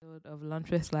of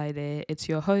Lunch with Lide. It's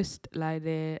your host,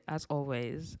 Lide, as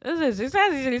always. It says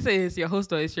usually say it's your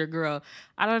host or it's your girl.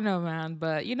 I don't know, man,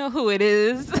 but you know who it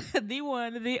is. The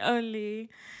one, the only,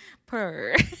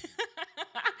 per.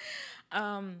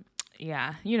 um,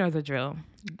 yeah, you know the drill.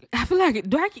 I feel like,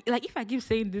 like, if I keep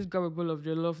saying this gobble of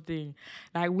your love thing,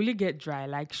 like, will it get dry?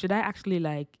 Like, should I actually,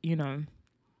 like,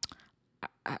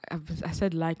 I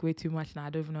said like way too much now.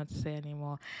 I don't even know what to say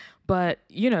anymore. But,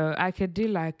 I could do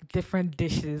like different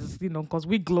dishes, because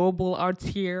we global out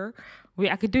here.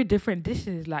 I could do different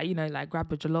dishes, like, like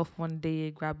grab a jollof one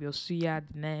day, grab your suya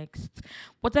the next.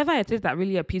 Whatever it is that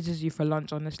really appeases you for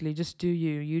lunch, honestly, just do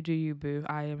you. You do you, boo.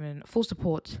 I am in full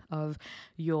support of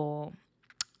your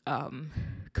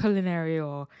culinary,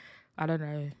 or I don't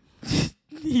know,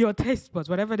 your taste buds,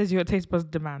 whatever it is your taste buds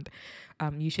demand,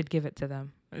 you should give it to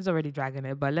them. It's already dragging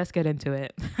it, but let's get into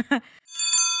it.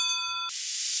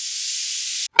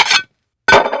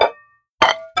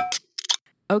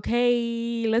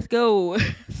 Okay, let's go.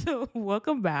 So,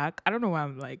 welcome back. I don't know why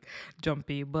I'm like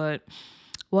jumpy, but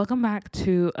welcome back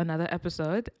to another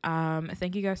episode.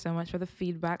 Thank you guys so much for the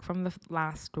feedback from the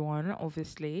last one.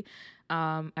 Obviously,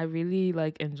 I really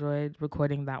like enjoyed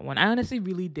recording that one. I honestly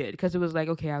really did, because it was like,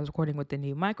 okay, I was recording with the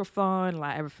new microphone.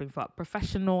 Like, everything felt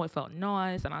professional. It felt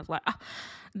nice, and I was like,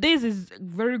 this is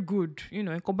very good.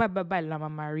 Bye bye bye Lama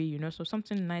Marie. So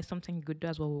something nice, something good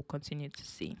as well. We'll continue to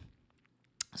see.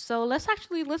 So let's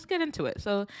get into it.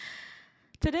 So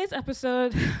today's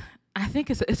episode, I think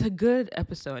it's a good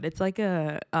episode. It's like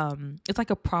a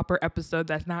proper episode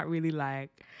that's not really like,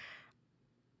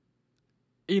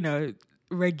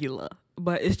 regular,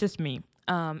 but it's just me.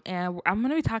 And I'm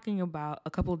going to be talking about a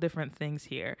couple of different things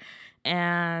here.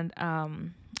 And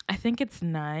I think it's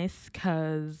nice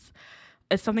because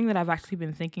it's something that I've actually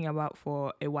been thinking about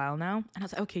for a while now. And I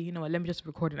was like, okay, you know what? Let me just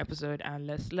record an episode and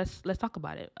let's talk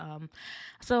about it.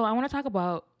 So I want to talk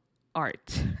about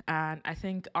art, and I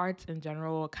think art in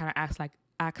general kind of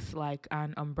acts like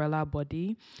an umbrella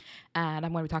body, and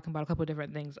I'm going to be talking about a couple of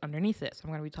different things underneath it. So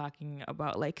I'm going to be talking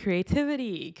about like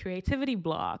creativity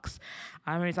blocks.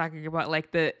 I'm going to be talking about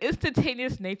like the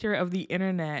instantaneous nature of the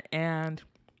internet, and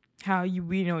how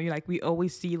we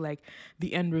always see like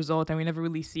the end result, and we never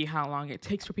really see how long it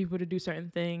takes for people to do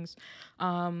certain things.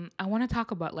 I want to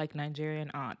talk about like Nigerian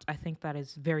art. I think that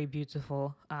is very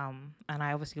beautiful, and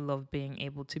I obviously love being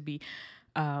able to be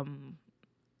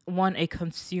a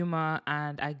consumer,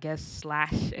 and I guess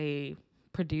slash a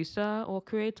producer or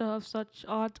creator of such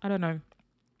art. I don't know.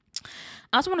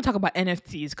 I also want to talk about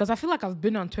NFTs, because I feel like I've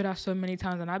been on Twitter so many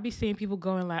times, and I'll be seeing people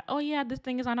going like, oh yeah, this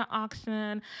thing is on an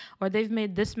auction, or they've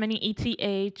made this many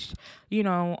ETH,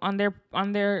 on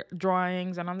their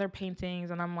drawings and on their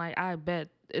paintings, and I'm like, I bet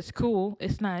it's cool,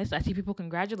 it's nice. I see people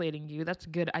congratulating you. That's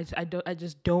good. I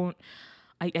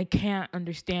can't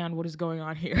understand what is going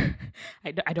on here.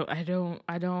 I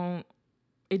don't.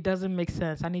 It doesn't make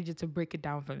sense. I need you to break it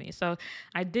down for me. So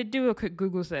I did do a quick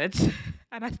Google search,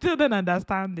 and I still don't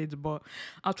understand it, but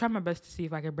I'll try my best to see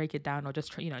if I can break it down, or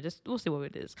just we'll see what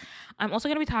it is. I'm also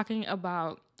going to be talking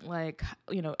about like,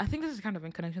 I think this is kind of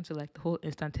in connection to like the whole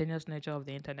instantaneous nature of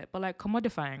the internet, but like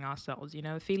commodifying ourselves,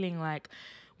 feeling like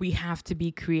we have to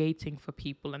be creating for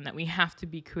people, and that we have to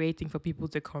be creating for people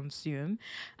to consume,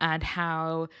 and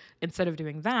how instead of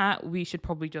doing that, we should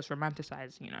probably just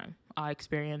romanticize, our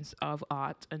experience of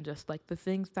art, and just like the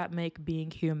things that make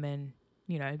being human,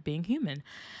 being human.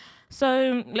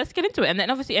 So let's get into it. And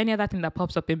then obviously any other thing that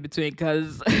pops up in between,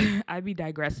 because I be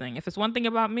digressing. If it's one thing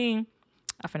about me,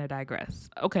 I'm finna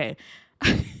digress. Okay.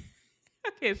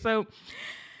 Okay, so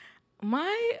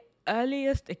my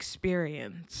earliest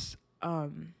experience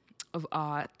of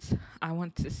art, I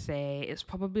want to say, is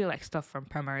probably like stuff from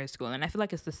primary school. And I feel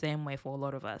like it's the same way for a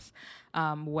lot of us,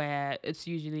 where it's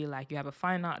usually like you have a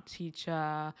fine art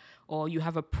teacher, or you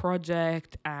have a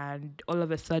project, and all of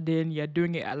a sudden you're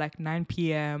doing it at like 9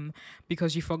 p.m.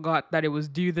 because you forgot that it was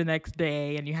due the next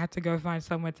day, and you had to go find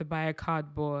somewhere to buy a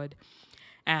cardboard.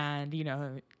 And,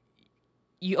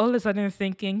 you all of a sudden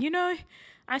thinking,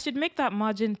 I should make that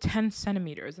margin 10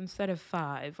 centimeters instead of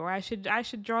 5, or I should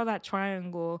draw that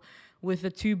triangle with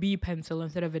a 2B pencil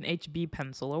instead of an HB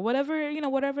pencil, or whatever,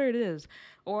 whatever it is.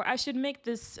 Or I should make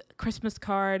this Christmas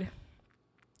card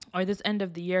or this end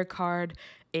of the year card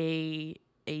a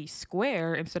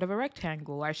square instead of a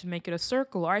rectangle, or I should make it a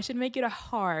circle, or I should make it a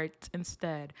heart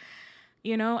instead.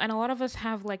 And a lot of us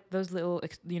have like those little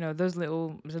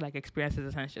like experiences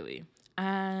essentially.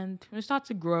 And you start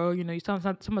to grow, you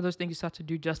start some of those things you start to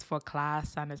do just for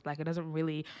class, and it's like it isn't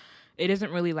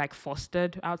really like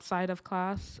fostered outside of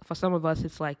class. For some of us,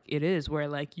 it's like it is, where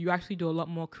like you actually do a lot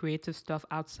more creative stuff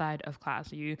outside of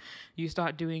class. You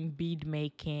start doing bead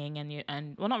making,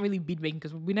 and well, not really bead making,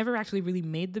 because we never actually really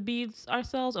made the beads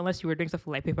ourselves, unless you were doing stuff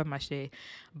with like paper mache.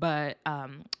 But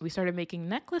we started making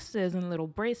necklaces and little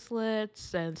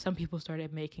bracelets, and some people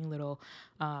started making little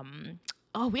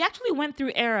oh, we actually went through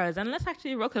eras, and let's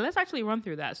actually run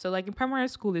through that. So, like in primary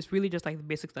school, it's really just like the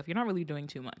basic stuff. You're not really doing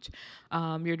too much.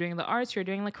 You're doing the arts, you're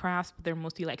doing the crafts, but they're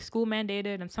mostly like school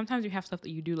mandated, and sometimes you have stuff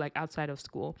that you do like outside of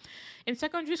school. In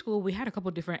secondary school, we had a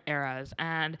couple different eras,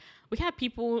 and we had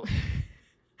people.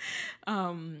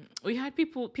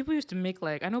 People used to make,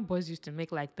 like, I know boys used to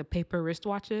make like the paper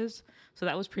wristwatches, so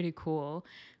that was pretty cool.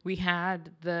 We had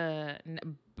the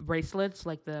bracelets,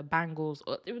 like the bangles.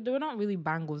 They were not really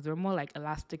bangles, they were more like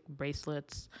elastic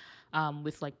bracelets,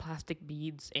 with like plastic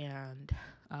beads and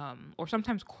or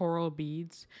sometimes coral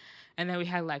beads. And then we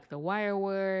had like the wire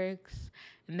works.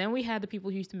 And then we had the people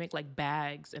who used to make like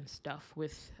bags and stuff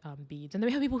with beads. And then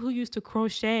we had people who used to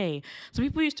crochet. So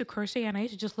people used to crochet, and I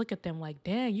used to just look at them like,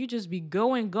 dang, you just be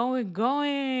going, going,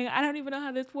 going. I don't even know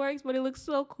how this works, but it looks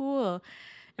so cool.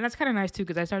 And that's kind of nice too,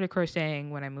 because I started crocheting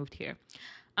when I moved here.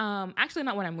 Actually,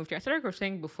 not when I moved here. I started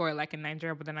crocheting before, like in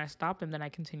Nigeria, but then I stopped and then I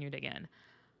continued again.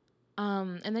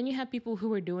 And then you had people who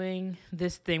were doing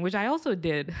this thing, which I also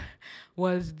did,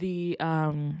 was the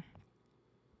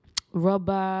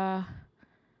rubber.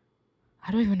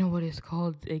 I don't even know what it's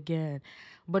called again,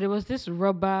 but it was this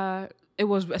rubber.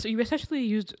 So you essentially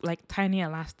used like tiny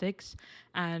elastics,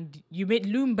 and you made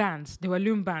loom bands. They were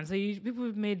loom bands. So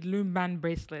people made loom band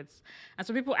bracelets, and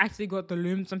some people actually got the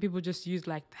loom. Some people just used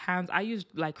like hands. I used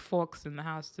like forks in the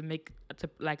house to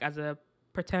like as a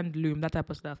pretend loom, that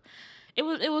type of stuff. It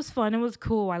was fun. It was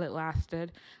cool while it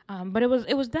lasted. But it was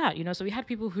that, So we had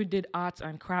people who did arts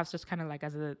and crafts just kind of like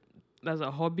as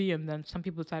a hobby, and then some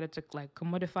people decided to like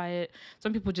commodify it.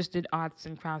 Some people just did arts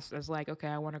and crafts as like, okay,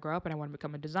 I want to grow up and I want to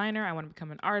become a designer. I want to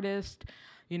become an artist.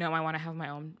 I want to have my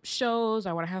own shows.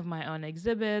 I want to have my own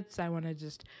exhibits. I want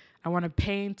to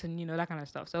paint and that kind of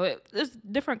stuff. So there's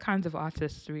different kinds of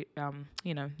artists,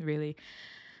 really.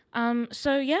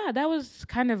 So yeah, that was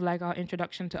kind of like our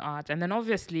introduction to art. And then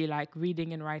obviously like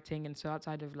reading and writing, and so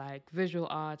outside of like visual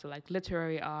art or like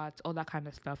literary art, all that kind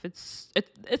of stuff, it's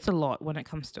a lot when it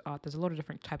comes to art. There's a lot of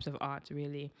different types of art,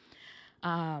 really.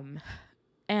 And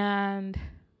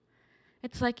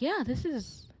it's like, yeah, this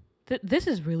is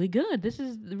really good. This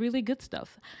is really good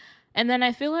stuff. And then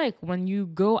I feel like when you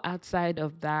go outside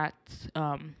of that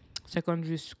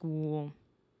secondary school,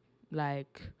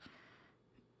 like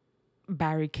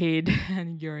barricade,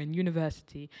 and you're in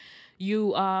university,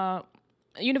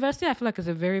 university I feel like is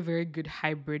a very, very good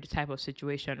hybrid type of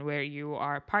situation, where you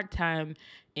are part-time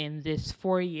in this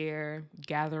 4-year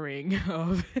gathering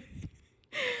of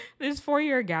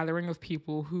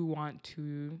people who want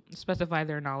to specify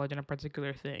their knowledge in a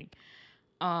particular thing,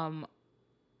 but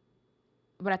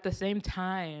at the same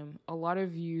time a lot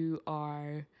of you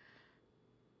are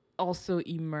also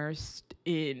immersed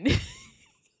in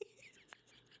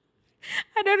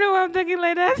I don't know why I'm talking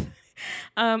like that.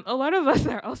 A lot of us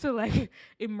are also like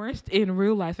immersed in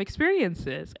real life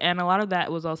experiences, and a lot of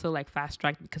that was also like fast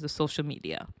tracked because of social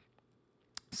media.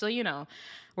 So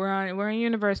we're in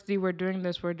university, we're doing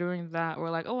this, we're doing that.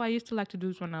 We're like, oh, I used to like to do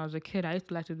this when I was a kid. I used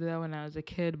to like to do that when I was a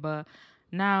kid, but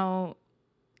now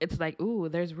it's like, ooh,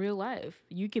 there's real life.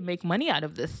 You can make money out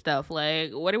of this stuff.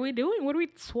 Like, what are we doing? What are we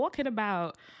talking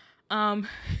about?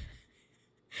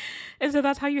 And so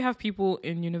that's how you have people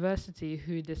in university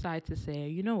who decide to say,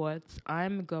 you know what,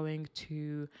 I'm going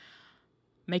to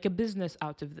make a business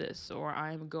out of this, or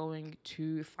I'm going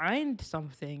to find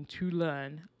something to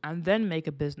learn and then make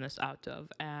a business out of.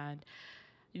 And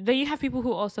then you have people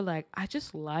who also like, I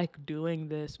just like doing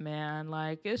this, man.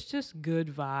 Like, it's just good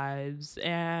vibes.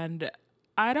 And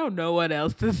I don't know what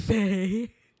else to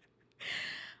say.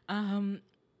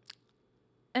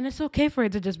 And it's okay for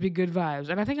it to just be good vibes.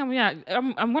 And I think I'm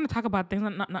going to talk about things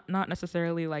not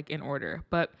necessarily like in order,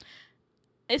 but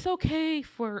it's okay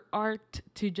for art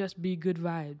to just be good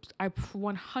vibes. I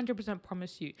 100%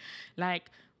 promise you. Like,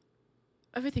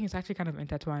 everything is actually kind of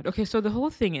intertwined. Okay, so the whole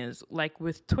thing is like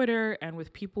with Twitter and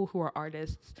with people who are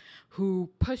artists who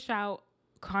push out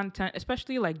content,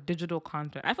 especially like digital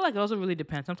content. I feel like it also really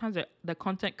depends. Sometimes the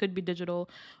content could be digital,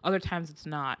 other times it's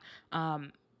not.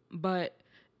 But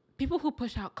people who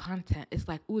push out content, it's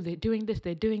like, ooh, they're doing this,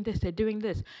 they're doing this, they're doing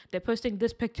this. They're posting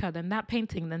this picture, then that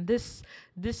painting, then this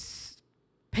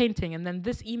painting, and then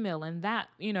this email, and that,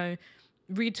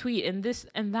 retweet, and this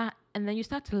and that. And then you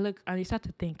start to look and you start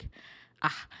to think,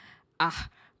 ah, ah,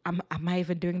 am I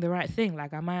even doing the right thing?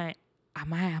 Like, am I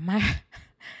am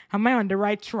I on the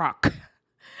right track?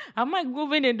 Am I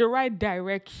moving in the right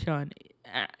direction?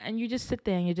 And you just sit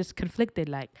there and you're just conflicted,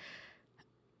 like,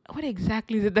 what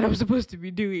exactly is it that I'm supposed to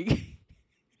be doing?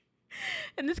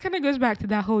 And this kind of goes back to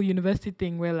that whole university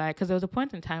thing where, like, because there was a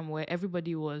point in time where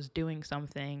everybody was doing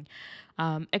something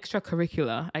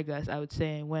extracurricular, I guess I would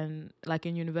say, when, like,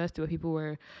 in university where people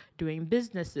were doing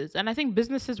businesses. And I think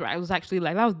businesses, right, it was actually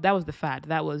like, that was the fad.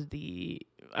 That was the,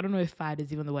 I don't know if fad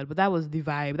is even the word, but that was the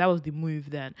vibe. That was the move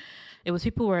then. It was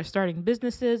people who were starting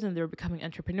businesses and they were becoming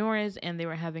entrepreneurs and they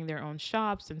were having their own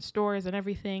shops and stores and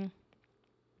everything.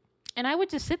 And I would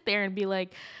just sit there and be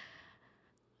like,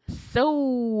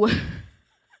 so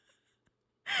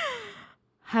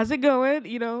how's it going?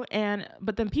 And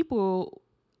but then people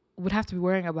would have to be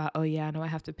worrying about, oh yeah, no, I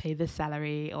have to pay this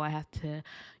salary, or I have to,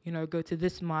 go to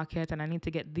this market and I need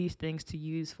to get these things to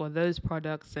use for those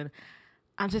products. And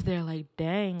I'm just there like,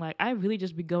 dang, like I really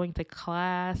just be going to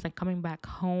class and coming back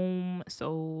home.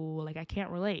 So like I can't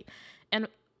relate. And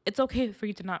it's okay for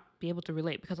you to not be able to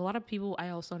relate, because a lot of people I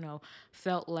also know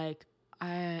felt like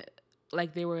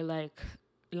they were like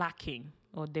lacking,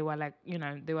 or they were like, they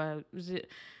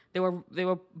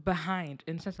were behind,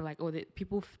 in the sense of like, oh,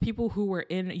 people who were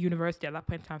in university at that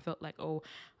point in time felt like, oh,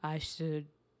 I should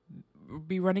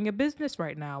be running a business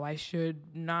right now. I should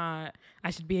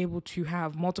be able to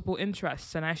have multiple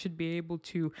interests, and I should be able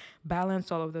to balance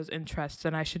all of those interests,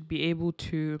 and I should be able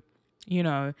to,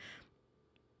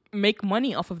 make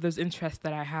money off of those interests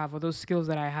that I have, or those skills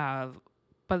that I have.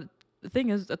 But the thing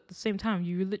is, at the same time,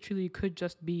 you literally could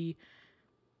just be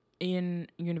in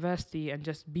university and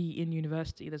just be in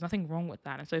university. There's nothing wrong with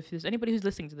that. And so if there's anybody who's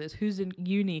listening to this who's in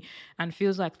uni and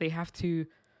feels like they have to,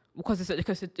 because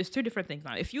it's two different things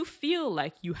now. If you feel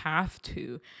like you have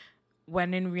to,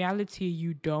 when in reality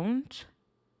you don't,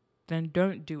 then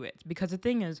don't do it. Because the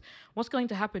thing is, what's going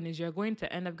to happen is you're going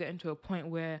to end up getting to a point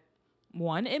where,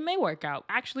 one, it may work out.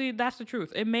 Actually, that's the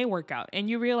truth. It may work out. And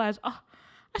you realize, oh,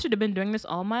 I should have been doing this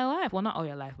all my life. Well, not all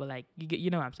your life, but like, you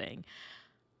know what I'm saying.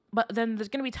 But then there's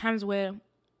going to be times where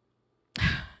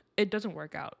it doesn't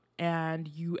work out and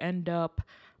you end up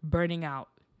burning out.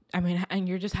 I mean, and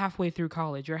you're just halfway through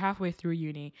college, you're halfway through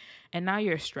uni, and now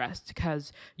you're stressed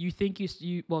because you think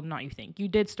you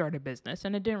did start a business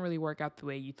and it didn't really work out the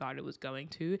way you thought it was going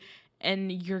to.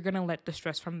 And you're going to let the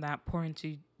stress from that pour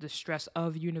into the stress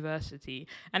of university.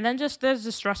 And then there's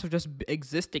the stress of just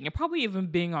existing and probably even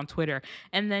being on Twitter.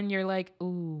 And then you're like,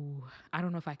 ooh, I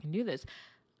don't know if I can do this.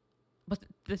 But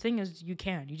the thing is, you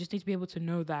can. You just need to be able to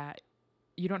know that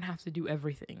you don't have to do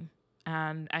everything.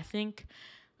 And I think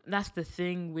that's the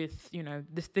thing with,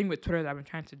 this thing with Twitter that I've been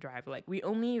trying to drive. Like, we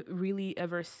only really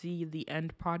ever see the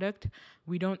end product.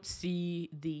 We don't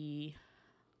see the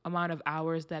amount of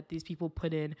hours that these people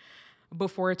put in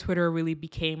before Twitter really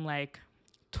became like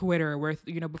Twitter, where,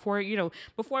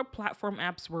 before platform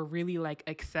apps were really like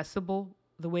accessible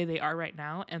the way they are right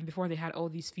now, and before they had all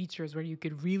these features where you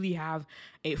could really have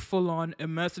a full-on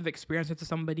immersive experience into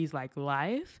somebody's like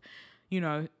life,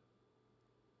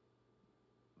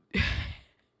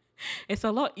 it's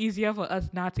a lot easier for us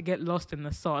now to get lost in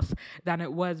the sauce than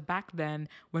it was back then,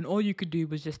 when all you could do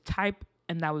was just type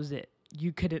and that was it.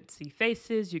 You couldn't see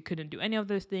faces, you couldn't do any of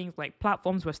those things. Like,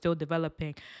 platforms were still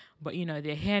developing, but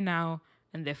they're here now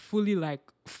and they're really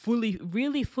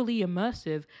fully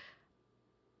immersive.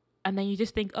 And then you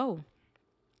just think, oh,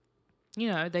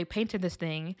 they painted this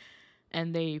thing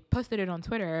and they posted it on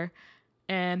Twitter,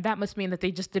 and that must mean that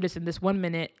they just did this in this 1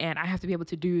 minute, and I have to be able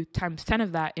to do times 10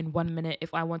 of that in 1 minute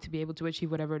if I want to be able to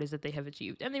achieve whatever it is that they have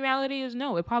achieved. And the reality is,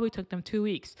 no, it probably took them 2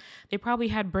 weeks. They probably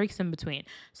had breaks in between.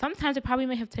 Sometimes it probably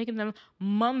may have taken them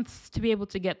months to be able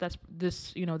to get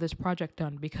this project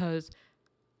done, because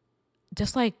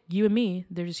just like you and me,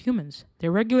 they're just humans.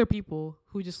 They're regular people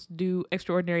who just do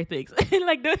extraordinary things.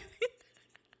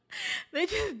 They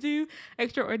just do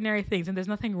extraordinary things, and there's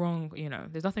nothing wrong,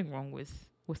 there's nothing wrong with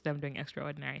them doing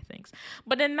extraordinary things.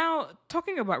 But then now,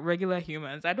 talking about regular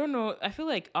humans, I don't know, I feel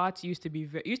like art used to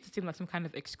seem like some kind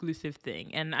of exclusive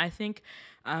thing. And I think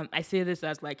I say this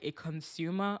as like a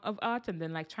consumer of art, and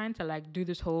then like trying to like do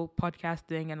this whole podcast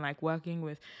thing and like working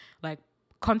with like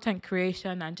content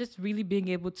creation and just really being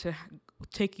able to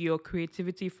take your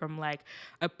creativity from like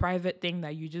a private thing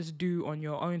that you just do on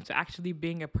your own to actually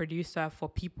being a producer for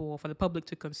people, for the public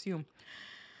to consume.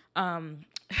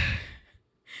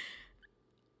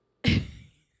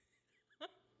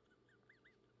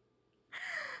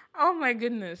 Oh my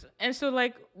goodness. And so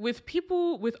like with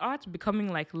art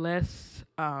becoming like less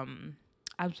I'm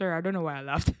sorry, I don't know why I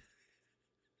laughed.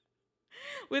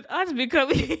 with us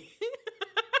becoming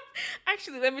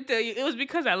actually, let me tell you, it was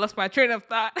because I lost my train of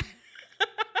thought.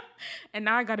 And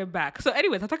now I got it back. So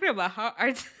anyways, I'm talking about how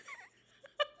art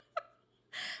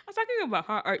I was talking about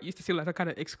how art used to seem like a kind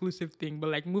of exclusive thing, but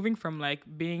like moving from like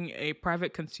being a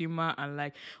private consumer and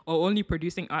like or only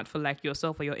producing art for like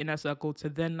yourself or your inner circle to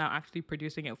then now actually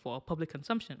producing it for public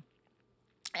consumption.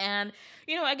 And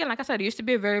again, like I said, it used to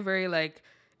be a very, very like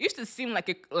used to seem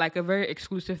like a very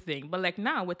exclusive thing, but like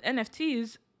now with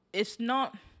NFTs, it's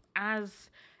not as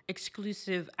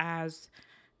exclusive as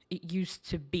it used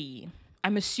to be.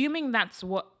 I'm assuming that's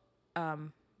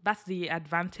the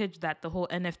advantage that the whole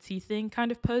NFT thing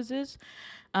kind of poses.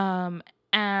 And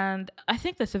I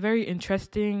think that's a very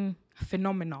interesting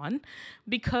phenomenon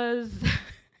because,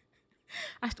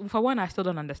 for one, I still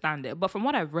don't understand it. But from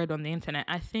what I've read on the internet,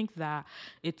 I think that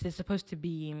it is supposed to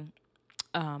be.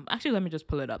 Actually, let me just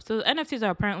pull it up. So NFTs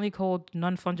are apparently called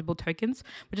non-fungible tokens,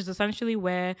 which is essentially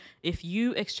where if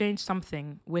you exchange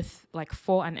something with like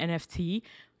for an NFT,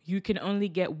 you can only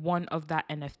get one of that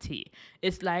NFT.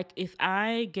 It's like if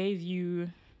I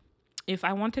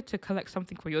wanted to collect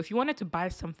something for you, if you wanted to buy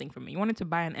something from me, you wanted to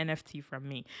buy an NFT from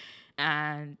me,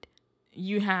 and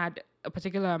you had a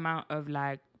particular amount of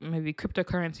like maybe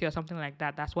cryptocurrency or something like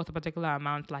that, that's worth a particular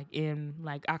amount like in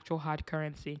like actual hard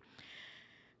currency.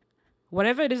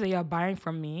 Whatever it is that you're buying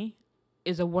from me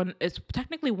it's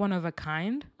technically one of a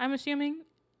kind, I'm assuming,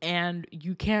 and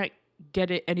you can't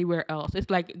get it anywhere else. It's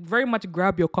like very much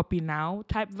grab your copy now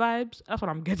type vibes. That's what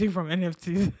I'm getting from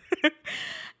NFTs.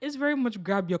 It's very much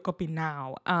grab your copy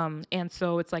now. And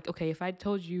so it's like, okay, if I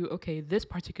told you, okay, this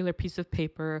particular piece of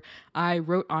paper, I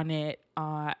wrote on it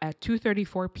at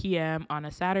 2:34 p.m. on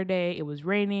a Saturday. It was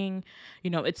raining.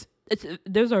 It's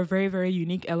those are very, very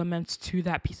unique elements to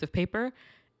that piece of paper.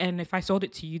 And if I sold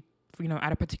it to you,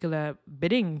 at a particular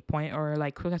bidding point or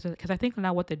like, because I think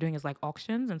now what they're doing is like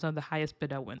auctions, and so the highest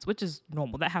bidder wins, which is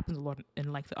normal. That happens a lot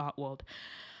in like the art world.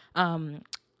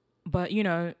 But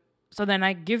so then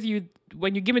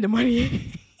when you give me the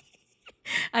money,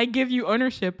 I give you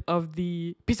ownership of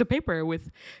the piece of paper with,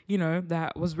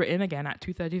 that was written again at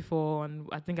 2:34 and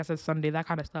I think I said Sunday, that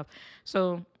kind of stuff.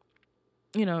 So,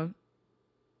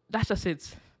 that's just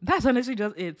it. That's honestly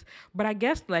just it. But I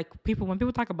guess like when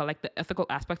people talk about like the ethical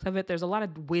aspects of it, there's a lot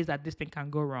of ways that this thing can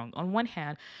go wrong. On one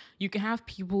hand, you can have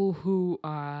people who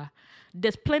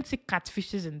there's plenty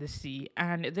catfishes in the sea,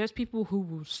 and there's people who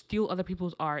will steal other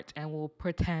people's art and will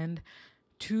pretend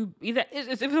to either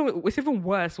it's even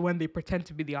worse when they pretend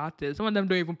to be the artist. Some of them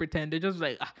don't even pretend. They're just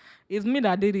like, it's me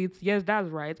that did it. Yes, that's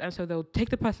right. And so they'll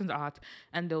take the person's art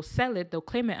and they'll sell it. They'll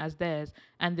claim it as theirs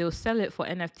and they'll sell it for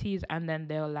NFTs, and then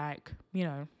they'll like,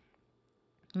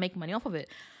 make money off of it.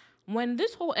 When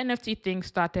this whole NFT thing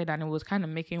started and it was kind of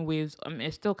making waves,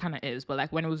 it still kind of is, but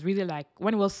like when it was really like,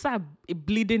 when it was sad, it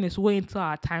bleeding its way into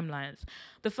our timelines,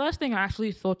 the first thing I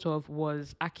actually thought of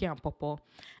was Aki and Popo.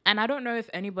 And I don't know if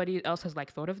anybody else has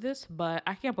like thought of this, but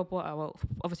Aki and Popo are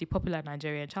obviously popular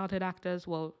Nigerian childhood actors.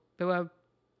 Well, they were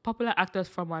popular actors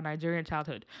from our Nigerian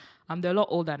childhood. They're a lot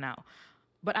older now.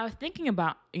 But I was thinking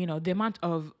about, the amount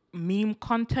of meme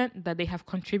content that they have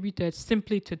contributed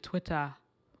simply to Twitter.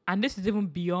 And this is even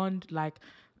beyond like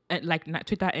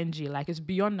Twitter NG, like it's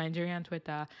beyond Nigerian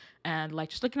Twitter, and like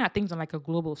just looking at things on like a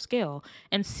global scale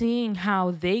and seeing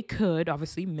how they could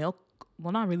obviously not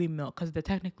really milk, because they're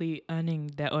technically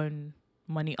earning their own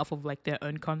money off of like their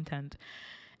own content.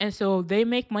 And so they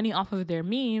make money off of their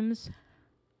memes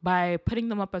by putting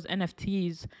them up as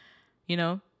NFTs,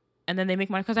 and then they make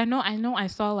money. Because I know I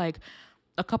saw like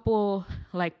a couple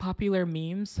like popular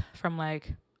memes from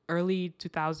like early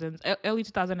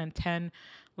 2010,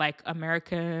 like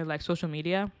America, like social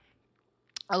media.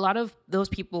 A lot of those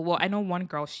people, well, I know one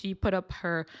girl, she put up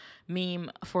her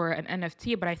meme for an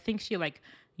NFT, but I think she like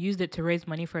used it to raise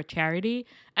money for a charity.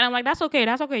 And I'm like, that's okay,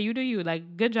 you do you,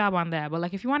 like, good job on that. But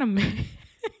like, if you want to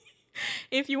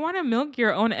if you want to milk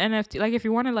your own NFT, like if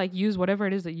you want to like use whatever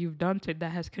it is that you've done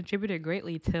that has contributed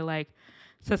greatly to like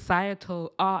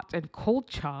societal art and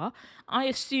culture, I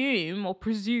assume or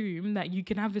presume that you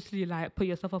can obviously like put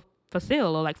yourself up for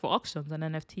sale or like for auctions and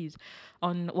NFTs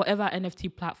on whatever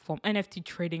NFT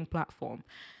trading platform.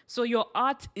 So your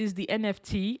art is the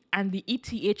NFT, and the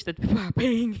ETH that people are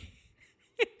paying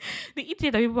the ETH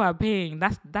that people are paying,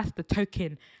 that's the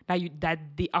token that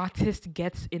the artist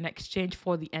gets in exchange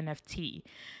for the NFT.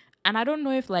 And I don't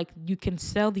know if like you can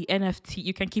sell the NFT,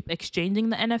 you can keep exchanging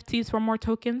the NFTs for more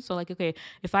tokens. So like, okay,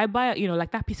 if I buy,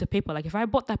 like that piece of paper, like if I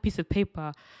bought that piece of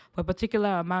paper for a particular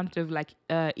amount of like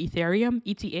Ethereum,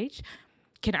 ETH,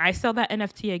 can I sell that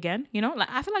NFT again? Like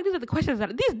I feel like these are the questions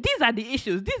these are the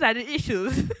issues.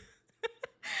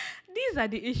 these are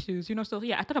the issues, So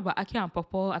yeah, I thought about Aki and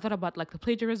Popo. I thought about like the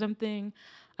plagiarism thing.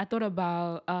 I thought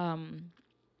about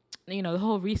the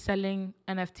whole reselling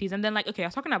NFTs, and then like okay, I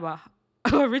was talking about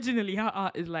originally how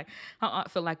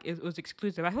art felt like it was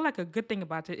exclusive. I feel like a good thing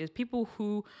about it is people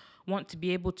who want to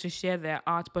be able to share their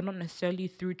art, but not necessarily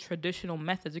through traditional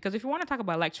methods. Because if you want to talk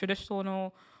about like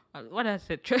traditional, what I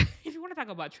said, if you want to talk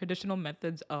about traditional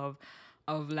methods of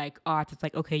like art, it's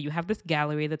like okay, you have this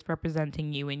gallery that's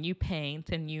representing you, and you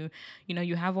paint, and you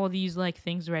have all these like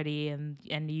things ready,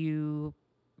 and you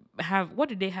have, what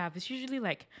do they have? It's usually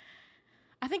like,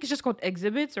 I think it's just called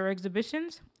exhibits or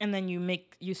exhibitions, and then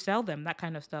you sell them, that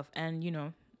kind of stuff, and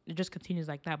it just continues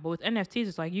like that. But with NFTs,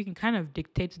 it's like you can kind of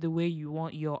dictate the way you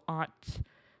want your art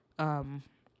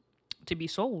to be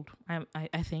sold.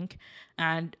 I think,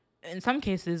 and in some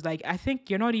cases, like I think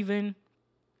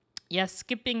you're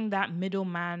skipping that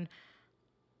middleman,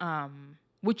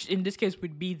 which in this case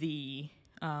would be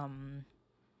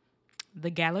the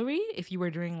gallery. If you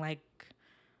were doing like,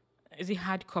 is it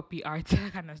hard copy art,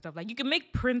 that kind of stuff. Like you can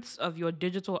make prints of your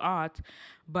digital art,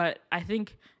 but I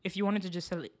think if you wanted to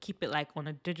just keep it like on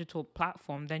a digital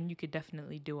platform, then you could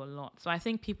definitely do a lot. So I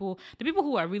think the people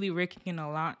who are really raking in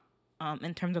a lot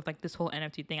in terms of like this whole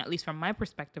NFT thing, at least from my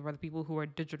perspective, are the people who are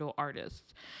digital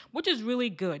artists, which is really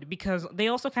good because they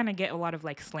also kind of get a lot of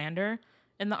like slander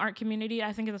in the art community.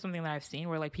 I think it's something that I've seen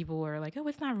where like people were like, oh,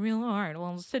 it's not real art.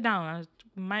 Well, sit down.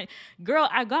 I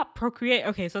got Procreate.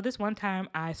 Okay, so this one time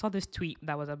I saw this tweet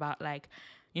that was about like,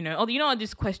 all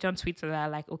these question tweets that are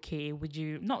like, okay, would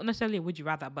you, not necessarily would you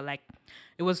rather, but like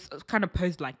it was kind of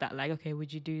posed like that. Like, okay,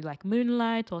 would you do like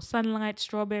moonlight or sunlight,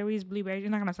 strawberries, blueberries,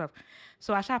 that kind of stuff.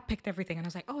 So I picked everything and I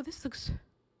was like, oh,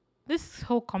 this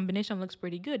whole combination looks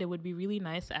pretty good. It would be really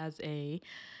nice as a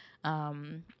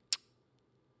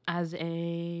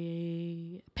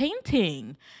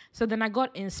painting. So then I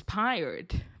got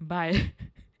inspired by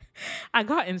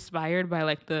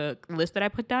like the list that I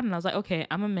put down, and I was like, okay,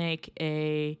 I'm gonna make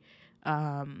a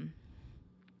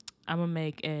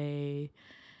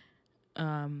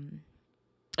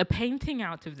painting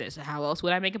out of this. How else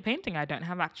would I make a painting? I don't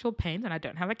have actual paint and I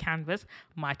don't have a canvas.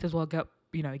 Might as well get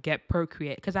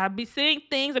Procreate, because I'd be seeing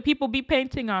things that people be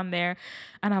painting on there,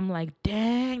 and I'm like,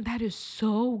 dang, that is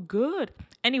so good.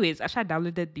 Anyways, I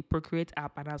downloaded the Procreate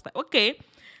app, and I was like, okay,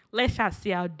 let's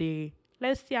see how they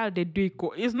do it.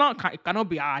 It cannot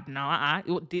be hard now.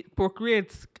 The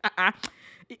Procreate.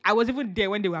 I was even there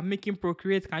when they were making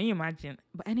Procreate. Can you imagine?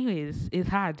 But anyways, it's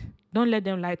hard. Don't let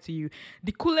them lie to you.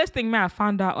 The coolest thing I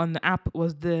found out on the app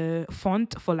was the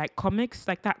font for like comics,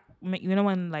 like that.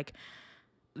 When like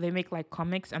they make like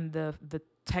comics and the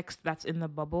text that's in the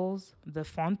bubbles, the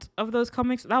font of those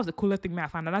comics, that was the coolest thing I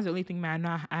found out. That's the only thing I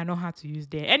know how to use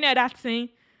there. Any of that thing,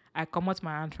 I come out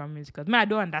my hand from it because I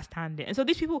don't understand it. And so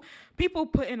these people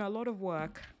put in a lot of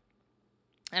work,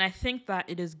 and I think that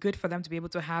it is good for them to be able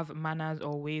to have manners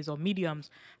or ways or mediums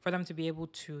for them to be able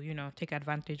to, take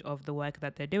advantage of the work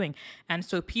that they're doing. And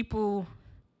so people,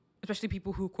 especially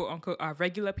people who quote unquote are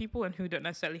regular people and who don't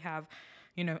necessarily have,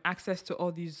 access to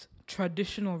all these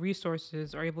traditional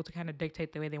resources, are able to kind of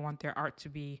dictate the way they want their art to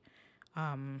be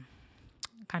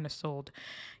kind of sold,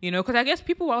 because I guess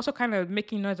people were also kind of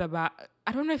making noise about,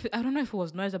 I don't know if it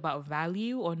was noise about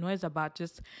value or noise about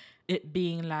just it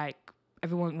being like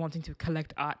everyone wanting to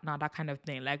collect art now, that kind of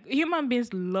thing. Like human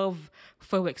beings love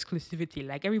faux exclusivity.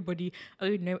 Like everybody's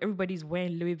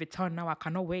wearing Louis Vuitton now, I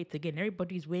cannot wait again.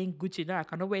 Everybody's wearing Gucci now, I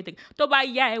cannot wait again. So but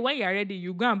yeah, when you're ready,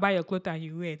 you go and buy your clothes and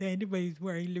you wear it. Everybody's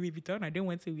wearing Louis Vuitton, I don't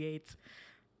want to wear it.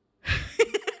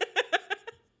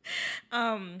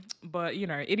 But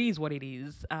it is what it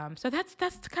is. So that's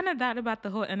kind of that about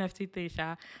the whole NFT thing,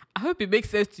 Sha. I hope it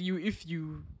makes sense to you if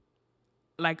you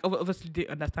like obviously didn't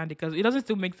understand it, because it doesn't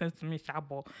still make sense to me, Sha,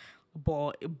 but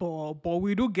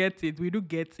we do get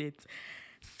it.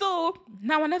 So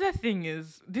now another thing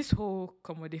is this whole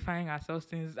commodifying ourselves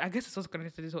things. I guess it's also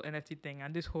connected to this whole NFT thing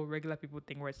and this whole regular people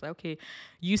thing, where it's like, okay,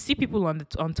 you see people on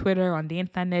Twitter, on the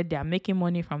internet, they are making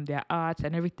money from their art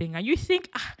and everything, and you think,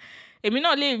 it may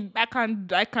not live. I can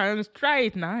try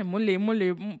it now.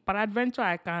 Mole, peradventure,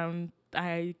 I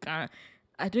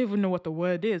don't even know what the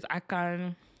word is. I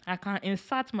can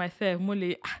insert myself.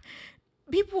 Mole,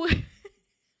 people.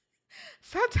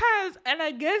 Sometimes, and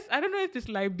I guess, I don't know if it's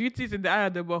like beauty's in the eye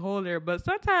of the beholder, but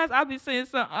sometimes I'll be seeing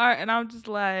some art and I'm just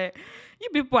like, you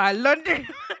people are laundering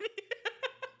money.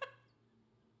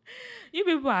 You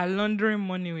people are laundering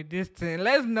money with this thing.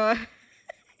 Let's not.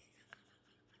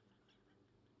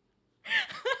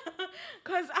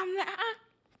 Because I'm like,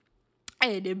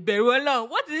 hey, the Berola,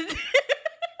 what is it?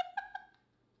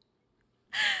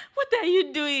 What are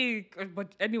you doing?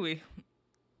 But anyway,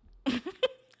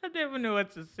 don't even know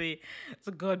what to say.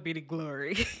 To God be the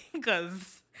glory,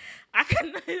 because I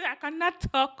cannot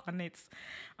talk on it.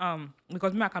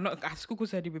 Because me I cannot, as Kuku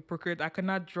said, it be procreate. I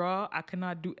cannot draw. I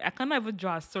cannot even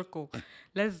draw a circle.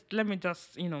 Let me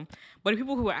just But the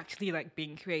people who are actually like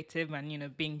being creative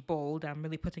and being bold and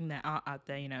really putting their art out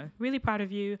there, really proud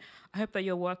of you. I hope that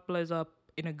your work blows up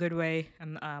in a good way,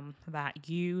 and that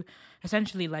you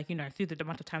essentially, like, through the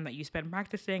amount of time that you spend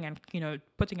practicing and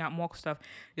putting out more stuff,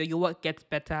 your work gets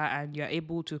better, and you're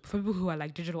able to, for people who are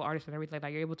like digital artists and everything like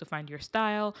that, you're able to find your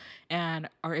style and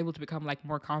are able to become like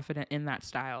more confident in that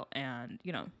style, and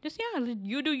just, yeah,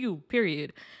 you do you,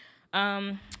 period.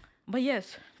 But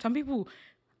yes,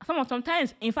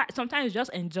 sometimes, in fact, sometimes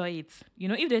just enjoy it.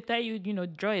 If they tell you,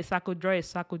 draw a circle,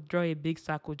 draw a big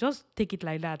circle, just take it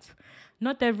like that.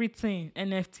 Not everything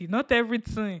NFT, not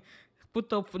everything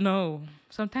put up. No,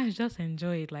 sometimes just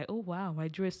enjoy it. Like, oh wow, I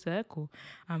drew a circle.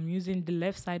 I'm using the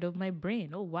left side of my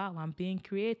brain. Oh wow, I'm being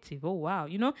creative. Oh wow,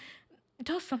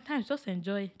 just sometimes just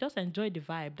enjoy the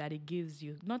vibe that it gives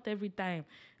you. Not every time.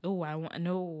 Oh, I want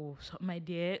no, my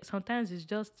dear. Sometimes it's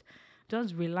just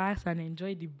relax and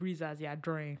enjoy the breeze as you're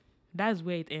drawing. That's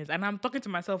where it is. And I'm talking to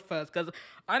myself first, because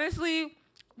honestly,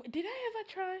 did I ever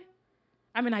try?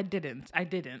 I mean, I didn't. I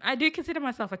do consider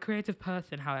myself a creative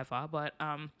person, however, but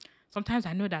sometimes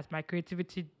I know that my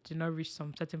creativity did not reach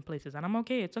some certain places, and I'm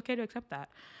okay. It's okay to accept that.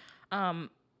 And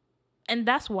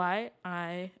that's why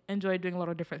I enjoy doing a lot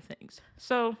of different things.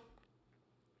 So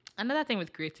another thing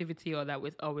with creativity, or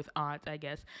with art, I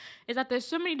guess, is that there's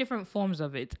so many different forms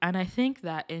of it, and I think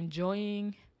that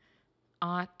enjoying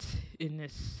art in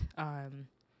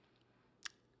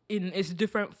its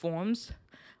different forms,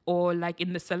 or like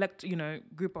in the select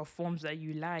group of forms that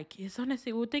you like, is honestly,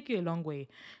 it will take you a long way.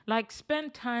 Like,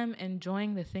 spend time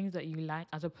enjoying the things that you like,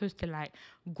 as opposed to like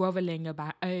groveling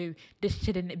about, oh, this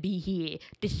shouldn't be here,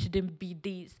 this shouldn't be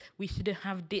this, we shouldn't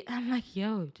have this. I'm like,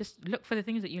 yo, just look for the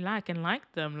things that you like and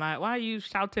like them. Like, why are you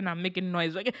shouting and making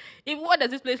noise? Like, what does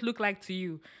this place look like to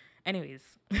you? Anyways.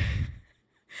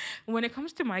 When it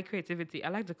comes to my creativity, I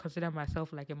like to consider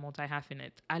myself like a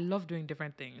multi-hyphenate. I love doing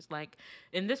different things. Like,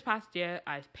 in this past year,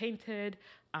 I've painted,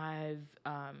 I've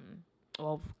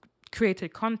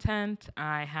created content,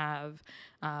 I have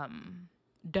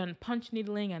done punch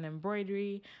needling and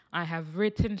embroidery, I have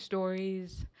written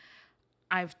stories,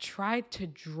 I've tried to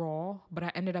draw, but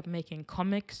I ended up making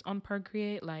comics on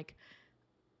Procreate. Like,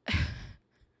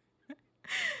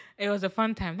 it was a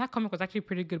fun time. That comic was actually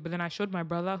pretty good. But then I showed my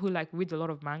brother, who like reads a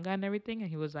lot of manga and everything, and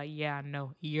he was like, "Yeah,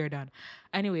 no, you're done."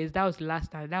 Anyways, that was the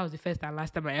last time. That was the first and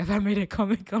last time I ever made a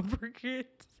comic on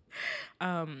Procreate.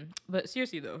 But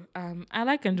seriously though, I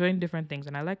like enjoying different things,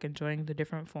 and I like enjoying the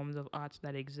different forms of art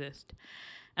that exist.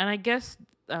 And I guess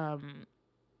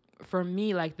for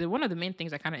me, like, one of the main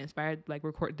things that kind of inspired like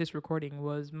this recording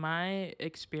was my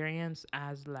experience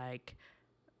as like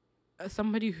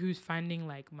somebody who's finding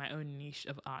like my own niche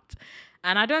of art.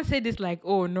 And I don't say this like,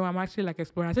 oh no, I'm actually like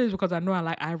exploring. I say this because I know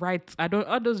I write. I don't,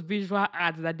 all those visual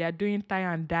arts that they're doing, tie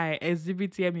and dye,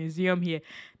 exhibit here, museum here.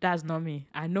 That's not me.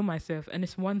 I know myself, and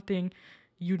it's one thing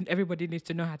everybody needs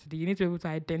to know how to do. You need to be able to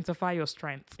identify your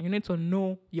strengths. You need to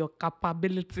know your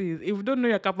capabilities. If you don't know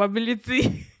your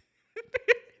capability,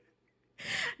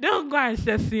 don't go and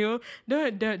stress you.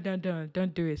 Don't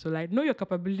do it. So like, know your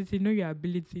capability, know your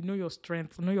ability, know your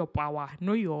strengths, know your power,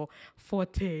 know your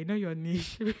forte, know your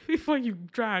niche before you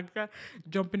drag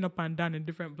jumping up and down in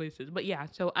different places. But yeah,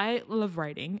 so I love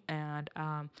writing, and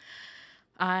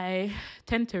I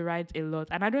tend to write a lot,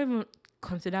 and I don't even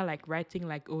consider like writing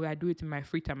like, oh, I do it in my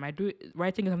free time.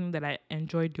 Writing is something that I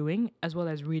enjoy doing, as well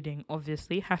as reading,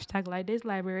 obviously. Hashtag Lidays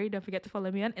Library. Don't forget to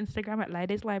follow me on Instagram at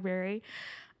Lidays Library.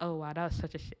 Oh wow, that was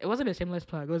it wasn't a shameless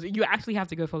plug. You actually have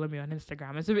to go follow me on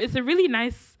Instagram. It's a really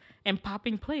nice and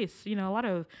popping place. A lot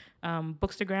of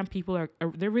Bookstagram people are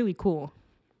they're really cool.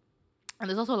 And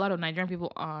there's also a lot of Nigerian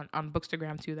people on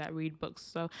Bookstagram too that read books.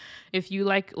 So if you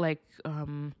like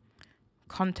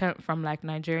content from like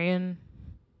Nigerian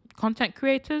content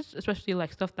creators, especially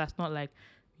like stuff that's not like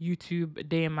YouTube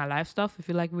day in my life stuff, if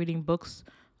you like reading books,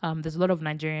 there's a lot of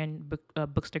Nigerian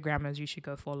Bookstagrammers you should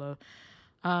go follow.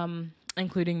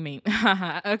 Including me.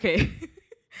 Okay.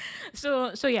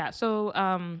 So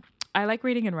I like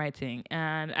reading and writing,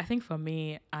 and I think for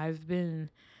me,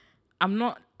 I'm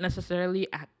not necessarily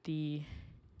at the,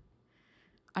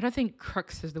 I don't think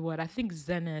crux is the word. I think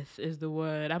zenith is the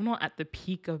word. I'm not at the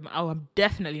peak of, I'm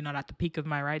definitely not at the peak of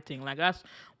my writing. Like, that's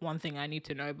one thing I need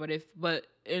to know. But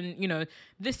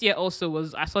this year also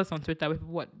I saw this on Twitter with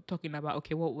people talking about,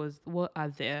 okay, what are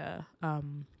their,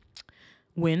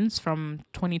 wins from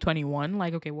 2021.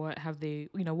 Like, okay, what have they,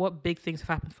 what big things have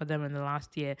happened for them in the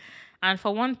last year? And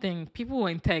for one thing, people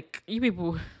in tech, you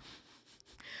people,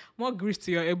 more grease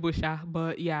to your ebusha,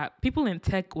 but yeah, people in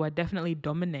tech were definitely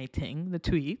dominating the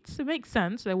tweets. It makes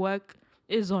sense. Their work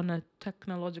is on a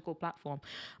technological platform.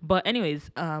 But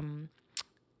anyways,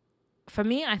 for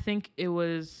me, I think it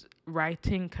was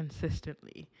writing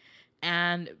consistently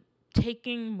and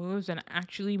taking moves and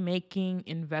actually making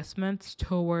investments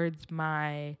towards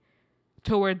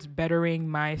bettering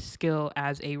my skill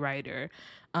as a writer.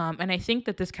 And I think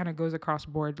that this kind of goes across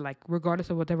board, like regardless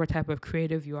of whatever type of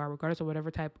creative you are, regardless of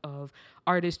whatever type of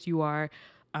artist you are,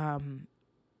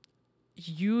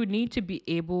 you need to be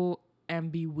able and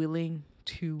be willing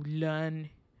to learn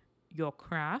your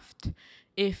craft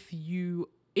if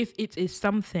it is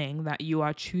something that you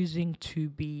are choosing to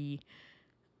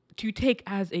take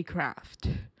as a craft.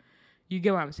 You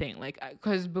get what I'm saying? Like,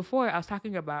 because before I was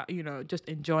talking about, just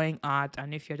enjoying art,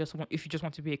 and if you just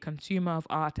want to be a consumer of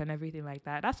art and everything like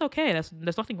that, that's okay.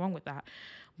 There's nothing wrong with that.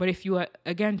 But if you are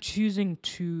again choosing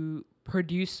to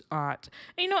produce art,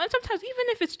 and sometimes even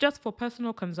if it's just for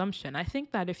personal consumption, I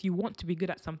think that if you want to be good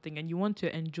at something and you want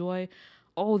to enjoy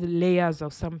all the layers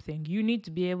of something, you need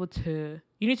to be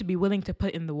willing to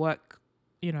put in the work,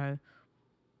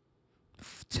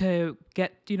 to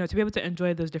get, to be able to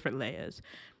enjoy those different layers.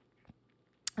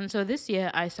 And so this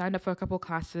year I signed up for a couple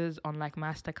classes on like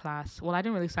masterclass. Well, I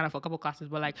didn't really sign up for a couple classes,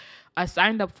 but like I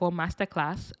signed up for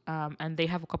masterclass, and they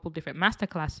have a couple different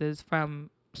masterclasses from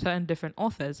certain different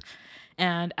authors.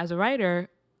 And as a writer,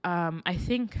 I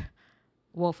think,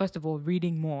 well, first of all,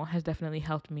 reading more has definitely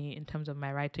helped me in terms of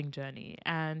my writing journey.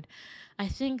 And I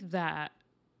think that,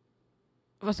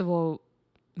 first of all,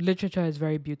 literature is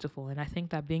very beautiful. And I think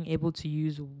that being able to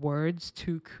use words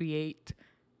to create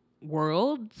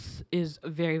worlds is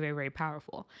very, very, very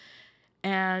powerful.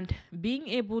 And being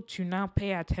able to now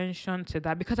pay attention to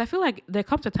that, because I feel like there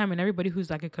comes a time in everybody who's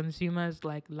like a consumer's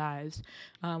like lives,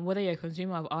 whether you're a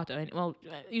consumer of art or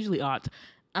usually art,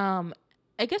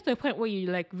 I guess to a point where you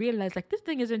like realize like this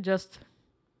thing isn't just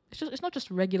it's not just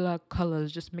regular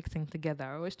colors just mixing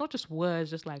together, or it's not just words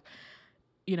just like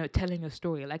telling a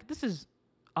story. Like, this is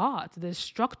art. There's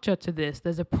structure to this.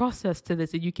 There's a process to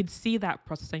this, and you can see that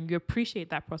process and you appreciate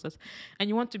that process, and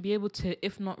you want to be able to,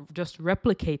 if not just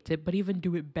replicate it, but even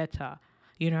do it better.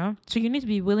 So you need to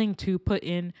be willing to put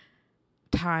in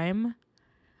time,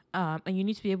 and you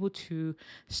need to be able to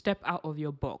step out of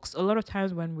your box. A lot of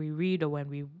times when we read or when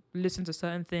we listen to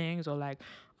certain things, or like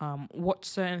watch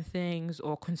certain things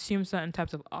or consume certain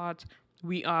types of art,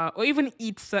 or even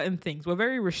eat certain things, we're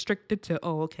very restricted to,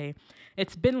 okay,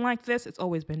 it's been like this, it's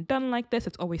always been done like this,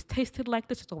 it's always tasted like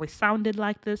this, it's always sounded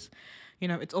like this,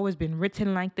 it's always been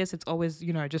written like this, it's always,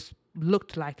 just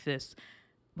looked like this.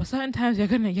 But certain times you're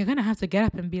gonna have to get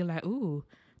up and be like, ooh,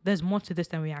 there's more to this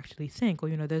than we actually think, or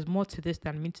there's more to this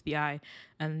than meets the eye.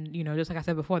 And just like I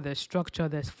said before, there's structure,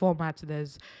 there's format,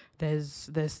 there's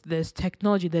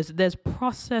technology, there's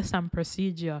process and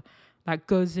procedure that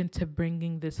goes into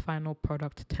bringing this final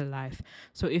product to life.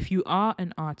 So if you are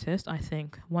an artist, I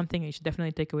think one thing you should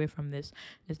definitely take away from this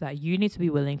is that you need to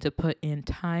be willing to put in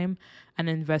time and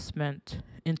investment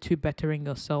into bettering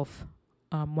yourself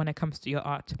when it comes to your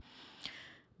art.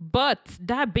 But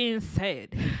that being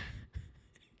said,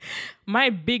 my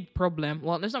big problem,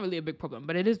 well, it's not really a big problem,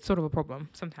 but it is sort of a problem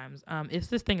sometimes, is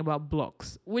this thing about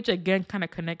blocks, which again kind of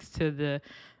connects to the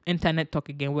internet talk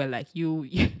again, where like you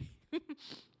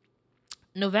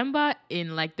November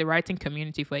in like the writing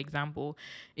community, for example,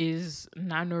 is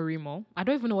NaNoWriMo. I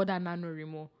don't even know what that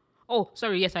NaNoWriMo. Oh,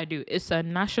 sorry, yes I do. It's a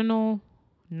national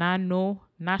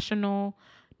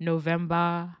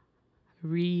November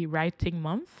rewriting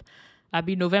month. I'll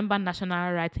be November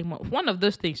National Writing Month. One of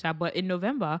those things, but in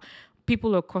November,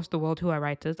 people across the world who are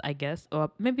writers, I guess, or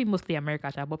maybe mostly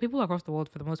America, but people across the world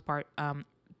for the most part,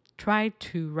 try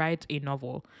to write a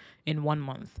novel in 1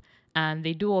 month. And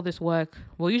they do all this work.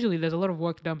 Well, usually there's a lot of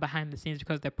work done behind the scenes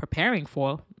because they're preparing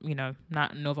for,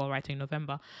 not novel writing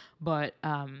November. But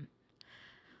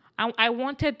I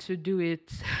wanted to do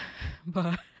it,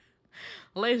 but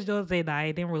let's just say that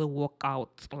it didn't really work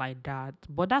out like that.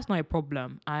 But that's not a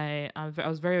problem. I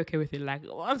was very okay with it. Like,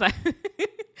 once I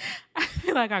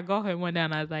feel like I got home one day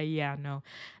and I was like, yeah, no,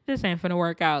 this ain't finna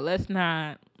work out. Let's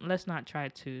not try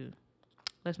to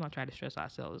stress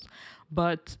ourselves.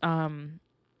 But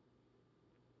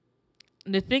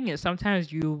the thing is,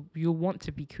 sometimes you want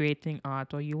to be creating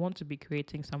art, or you want to be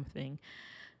creating something,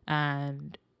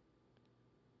 and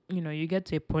you get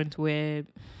to a point where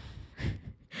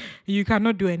you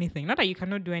cannot do anything. Not that you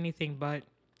cannot do anything, but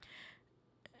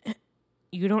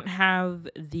you don't have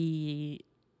the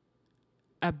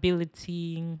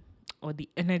ability or the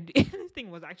energy. This thing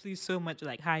was actually so much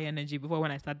like high energy before when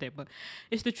I started, but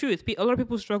it's the truth. A lot of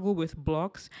people struggle with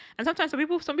blocks, and sometimes some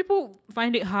people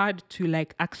find it hard to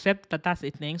like accept that that's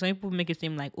a thing. Some people make it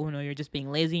seem like, oh no, you're just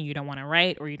being lazy and you don't want to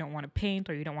write, or you don't want to paint,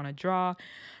 or you don't want to draw,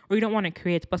 or you don't want to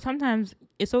create. But sometimes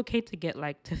it's okay to get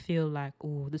like to feel like,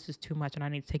 oh, this is too much and I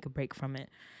need to take a break from it.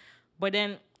 But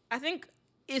then I think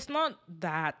it's not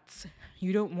that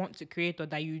you don't want to create or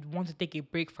that you want to take a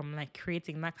break from like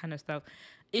creating that kind of stuff.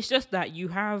 It's just that you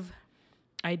have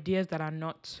ideas that are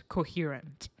not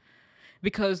coherent.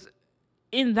 Because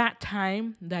in that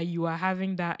time that you are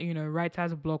having that,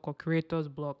 writer's block or creator's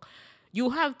block, you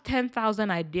have 10,000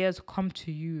 ideas come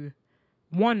to you.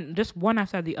 Just one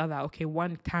after the other. Okay,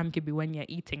 one time could be when you're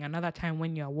eating, another time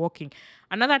when you're walking,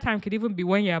 another time could even be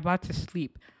when you're about to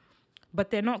sleep. But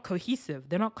they're not cohesive.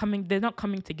 They're not coming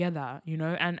together,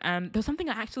 And there's something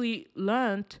I actually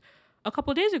learned a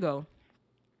couple days ago.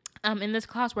 In this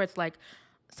class where it's like,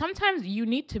 sometimes you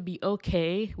need to be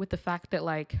okay with the fact that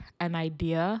like an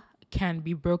idea can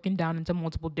be broken down into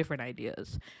multiple different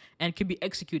ideas and can be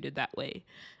executed that way.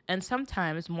 And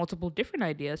sometimes multiple different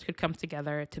ideas could come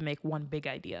together to make one big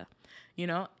idea,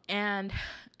 And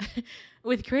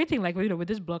with creating, like, with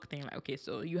this blog thing, like, okay,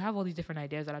 so you have all these different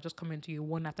ideas that are just coming to you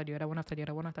one after the other, one after the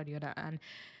other, one after the other. And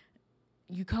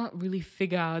you can't really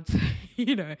figure out,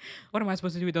 what am I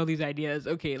supposed to do with all these ideas?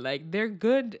 Okay, like they're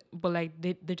good, but like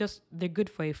they're good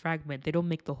for a fragment. They don't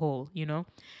make the whole,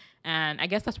 And I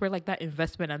guess that's where like that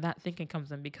investment and that thinking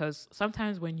comes in, because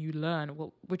sometimes when you learn,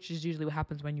 which is usually what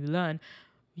happens when you learn,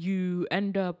 you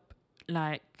end up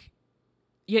like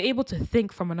you're able to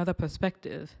think from another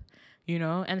perspective,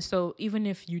 And so even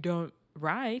if you don't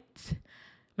write,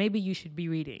 maybe you should be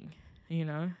reading,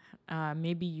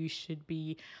 maybe you should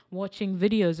be watching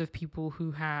videos of people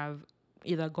who have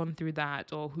either gone through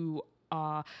that or who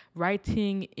are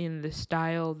writing in the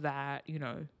style that,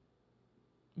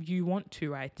 you want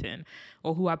to write in,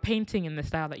 or who are painting in the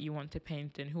style that you want to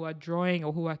paint in, who are drawing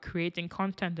or who are creating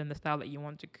content in the style that you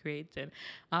want to create in,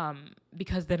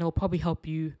 because then it'll probably help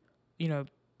you,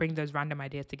 bring those random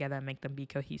ideas together and make them be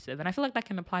cohesive. And I feel like that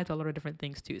can apply to a lot of different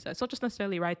things too. So it's not just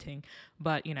necessarily writing,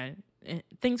 but,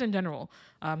 things in general,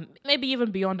 maybe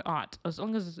even beyond art, as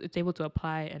long as it's able to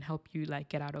apply and help you like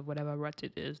get out of whatever rut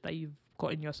it is that you've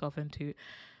gotten yourself into.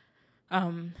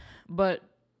 But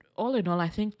all in all, I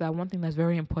think that one thing that's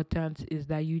very important is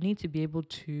that you need to be able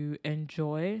to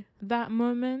enjoy that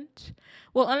moment.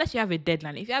 Well, unless you have a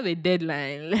deadline. If you have a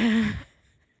deadline,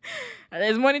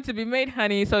 there's money to be made,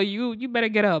 honey. So you better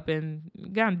get up and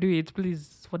go and do it,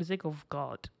 please, for the sake of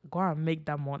God. Go and make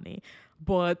that money.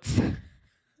 But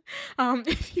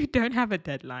if you don't have a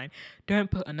deadline,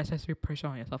 don't put unnecessary pressure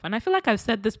on yourself. And I feel like I've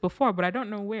said this before, but I don't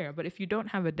know where. But if you don't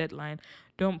have a deadline,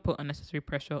 don't put unnecessary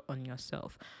pressure on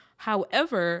yourself.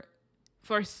 However,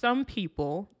 for some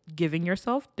people, giving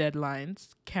yourself deadlines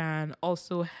can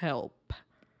also help.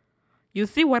 You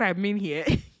see what I mean here?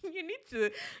 You need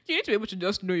to be able to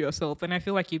just know yourself. And I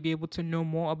feel like you'll be able to know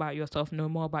more about yourself, know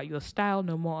more about your style,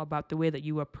 know more about the way that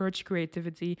you approach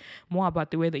creativity, more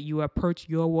about the way that you approach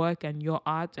your work and your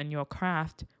art and your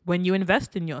craft when you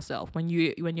invest in yourself, when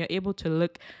you're able to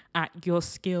look at your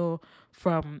skill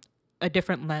from a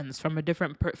different lens, from a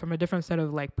different set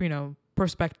of like,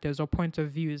 perspectives or points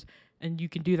of views. And you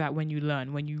can do that when you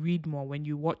learn, when you read more, when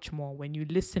you watch more, when you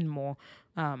listen more,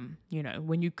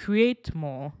 when you create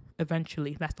more.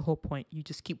 Eventually, that's the whole point. You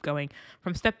just keep going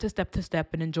from step to step to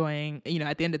step and enjoying,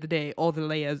 at the end of the day, all the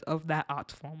layers of that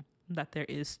art form that there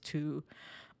is to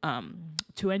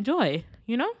enjoy,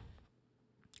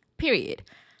 period.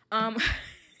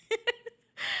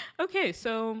 Okay,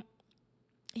 so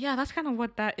yeah, that's kind of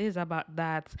what that is about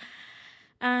that.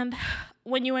 And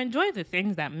when you enjoy the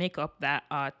things that make up that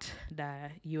art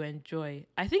that you enjoy,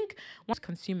 I think once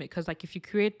consume it, because like if you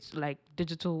create like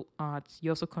digital art, you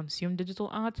also consume digital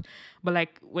art. But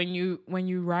like when you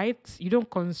write, you don't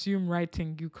consume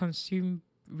writing, you consume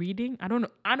reading. I don't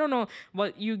know,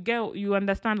 but you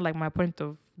understand like my point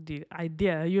of the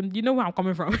idea. You know where I'm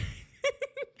coming from.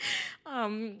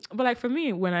 But like for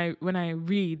me, when I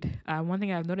read, one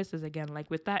thing I've noticed is, again, like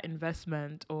with that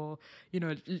investment or,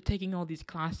 taking all these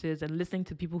classes and listening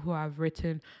to people who have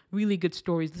written really good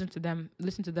stories,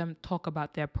 listen to them talk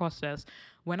about their process.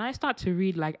 When I start to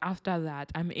read, like after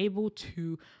that, I'm able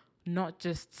to not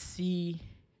just see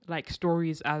like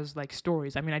stories as like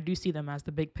stories. I mean, I do see them as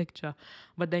the big picture,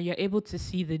 but then you're able to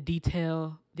see the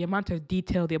detail, the amount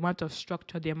of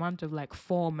structure, the amount of like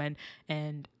form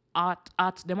and art,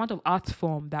 the amount of art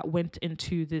form that went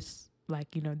into this like,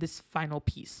 this final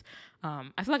piece.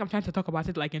 I feel like I'm trying to talk about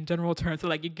it like in general terms, so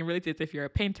like you can relate it if you're a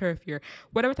painter, if you're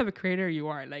whatever type of creator you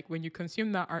are. Like when you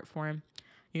consume that art form,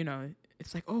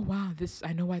 it's like, oh wow, this,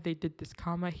 I know why they did this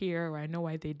comma here, or I know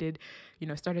why they did,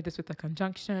 started this with a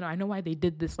conjunction, or I know why they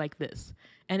did this like this,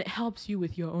 and it helps you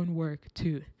with your own work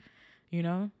too,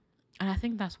 and I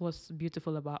think that's what's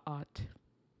beautiful about art.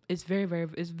 It's very,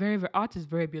 art is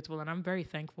very beautiful, and I'm very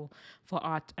thankful for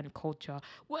art and culture.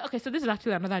 Well, okay, so this is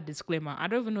actually another disclaimer. I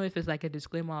don't even know if it's like a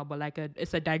disclaimer, but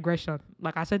it's a digression.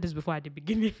 Like I said this before at the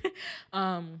beginning.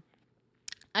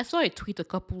 I saw a tweet a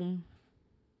couple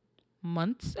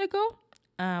months ago.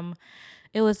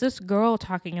 It was this girl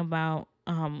talking about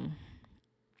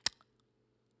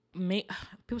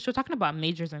people were talking about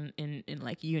majors in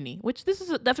like uni, which this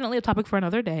is definitely a topic for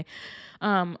another day.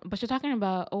 But you're talking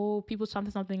about, people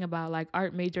something about like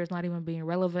art majors not even being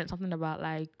relevant, something about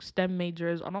like STEM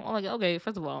majors. I'm like, okay,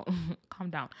 first of all, calm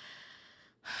down.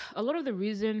 A lot of the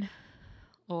reason,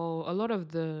 or a lot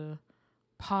of the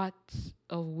parts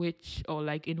of which, or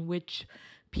like in which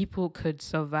people could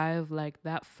survive like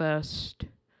that first,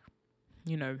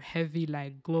 heavy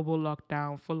like global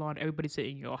lockdown, full on, everybody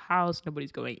sitting in your house,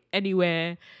 nobody's going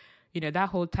anywhere, that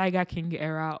whole Tiger King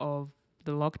era of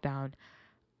the lockdown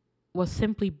was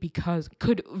simply because,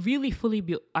 could really fully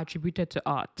be attributed to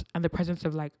art and the presence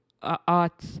of like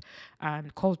arts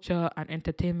and culture and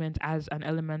entertainment as an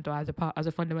element, or as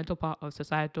a fundamental part of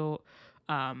societal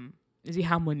is it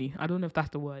harmony? I don't know if that's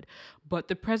the word, but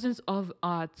the presence of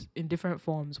art in different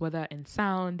forms, whether in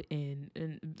sound, in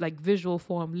like visual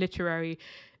form, literary,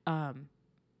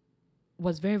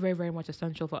 was very, very, very much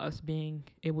essential for us being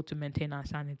able to maintain our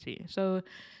sanity. So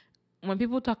when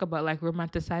people talk about like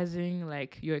romanticizing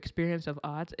like your experience of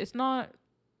art, it's not,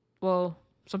 well,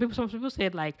 some people say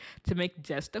it like to make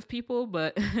jest of people,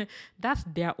 but that's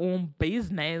their own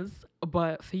business.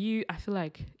 But for you, I feel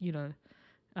like,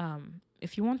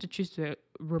 if you want to choose to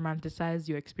romanticize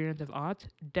your experience of art,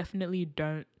 definitely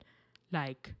don't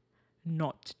like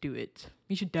not do it.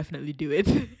 You should definitely do it.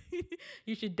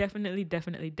 You should definitely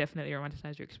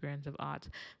romanticize your experience of art.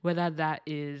 Whether that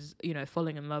is,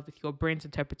 falling in love with your brain's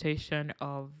interpretation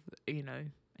of,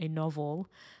 a novel,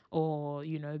 or,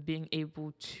 being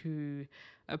able to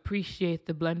appreciate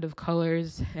the blend of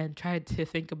colors and try to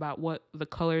think about what the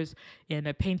colors in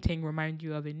a painting remind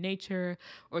you of in nature,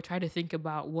 or try to think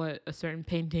about what a certain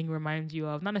painting reminds you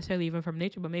of, not necessarily even from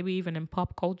nature, but maybe even in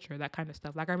pop culture, that kind of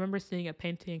stuff. Like I remember seeing a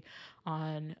painting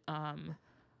on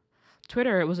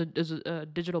Twitter. It was a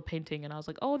digital painting, and I was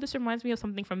like, oh, this reminds me of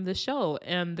something from this show.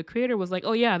 And the creator was like,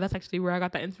 oh yeah, that's actually where I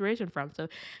got that inspiration from. So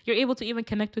you're able to even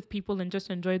connect with people and just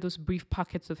enjoy those brief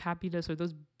pockets of happiness, or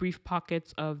those brief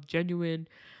pockets of genuine,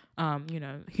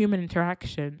 human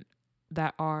interaction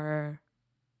that are,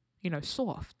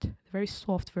 soft, very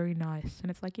soft, very nice. And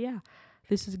it's like, yeah,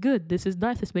 this is good. This is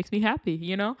nice. This makes me happy,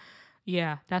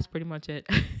 Yeah, that's pretty much it.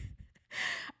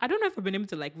 I don't know if I've been able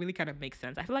to like really kind of make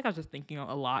sense. I feel like I was just thinking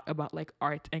a lot about like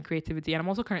art and creativity, and I'm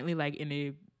also currently like in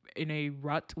a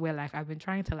rut where like I've been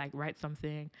trying to like write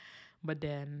something, but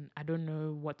then I don't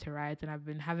know what to write, and I've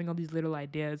been having all these little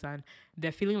ideas, and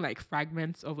they're feeling like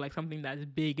fragments of like something that's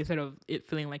big, instead of it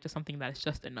feeling like just something that's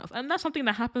just enough. And that's something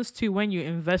that happens too when you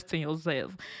invest in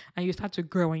yourself and you start to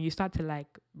grow and you start to like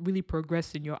really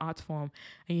progress in your art form,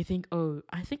 and you think, oh,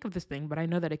 I think of this thing, but I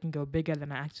know that it can go bigger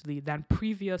than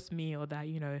previous me, or that,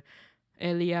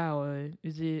 earlier, or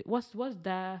is it, what's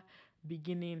the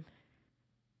beginning,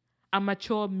 a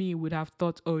mature me would have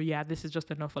thought, oh yeah, this is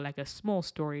just enough for like a small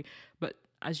story. But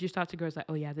as you start to grow, it's like,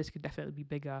 oh yeah, this could definitely be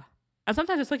bigger. And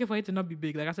sometimes it's okay for it to not be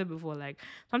big. Like I said before, like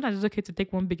sometimes it's okay to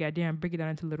take one big idea and break it down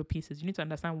into little pieces. You need to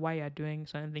understand why you're doing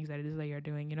certain things that it is that you're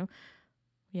doing,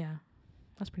 Yeah,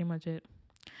 that's pretty much it.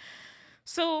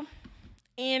 So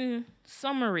in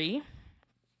summary,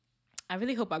 I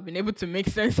really hope I've been able to make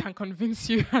sense and convince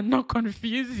you and not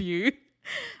confuse you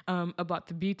about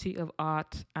the beauty of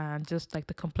art, and just like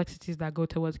the complexities that go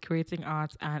towards creating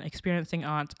art and experiencing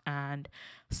art and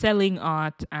selling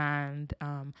art and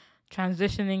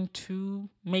transitioning to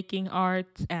making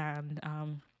art. And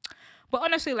but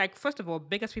honestly, like, first of all,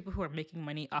 biggest people who are making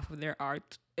money off of their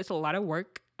art, it's a lot of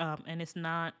work, and it's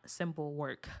not simple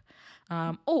work.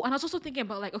 And I was also thinking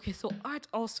about like, okay, so art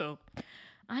also,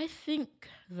 I think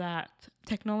that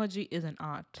technology is an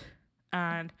art,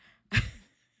 and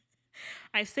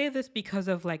I say this because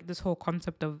of like this whole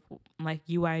concept of like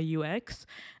UI UX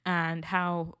and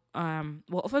how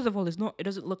well, first of all, it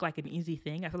doesn't look like an easy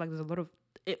thing. I feel like there's a lot of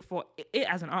it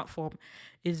as an art form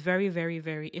is very, very,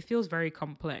 very, it feels very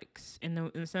complex in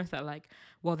the sense that like,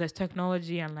 well, there's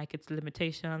technology and like its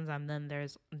limitations, and then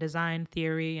there's design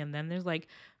theory, and then there's like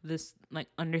this like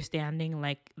understanding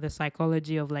like the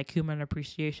psychology of like human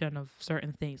appreciation of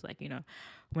certain things, like, you know,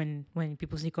 when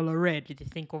people see color red, they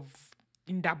think of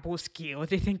in that Boski, or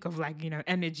they think of like, you know,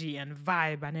 energy and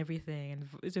vibe and everything, and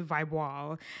it's a vibe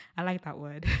wall. I like that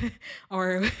word.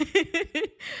 or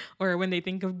or when they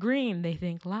think of green, they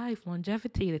think life,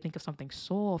 longevity, they think of something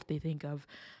soft, they think of,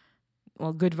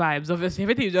 well, good vibes. Obviously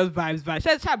everything is just vibes.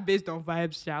 It's not based on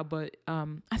vibes, yeah. But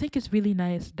I think it's really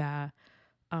nice that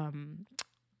um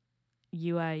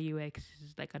UI UX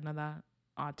is like another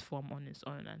art form on its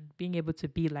own, and being able to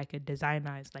be like a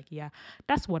designer is like, yeah,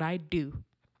 that's what I do.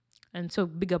 And so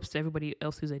big ups to everybody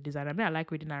else who's a designer. I mean, I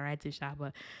like reading and writing,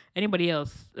 but anybody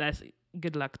else, that's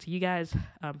good luck to you guys.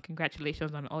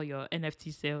 Congratulations on all your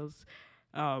NFT sales.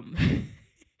 Um,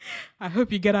 I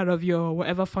hope you get out of your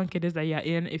whatever funk it is that you're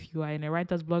in. If you are in a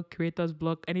writer's block, creator's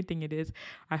block, anything it is,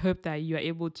 I hope that you are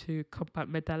able to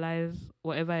compartmentalize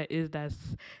whatever it is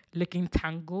that's looking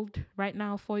tangled right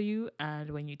now for you.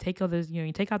 And when you take all this,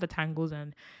 you take out the tangles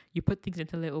and you put things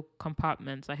into little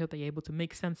compartments. I hope that you're able to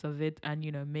make sense of it and,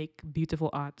 make beautiful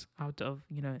art out of,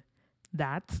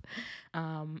 that.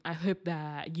 I hope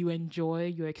that you enjoy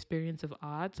your experience of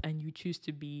art and you choose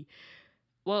to be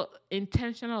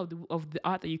intentional of the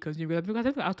art that you consume.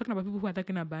 Because I was talking about people who are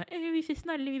talking about, hey, if it's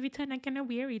not Louis Vuitton, I cannot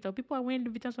wear it. Or people are wearing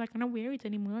Louis Vuitton, so I cannot wear it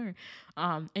anymore.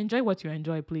 Enjoy what you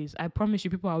enjoy, please. I promise you,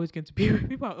 people are always going to be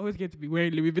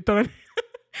wearing Louis Vuitton.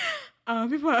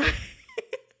 People are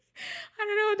I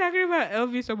don't know, talking about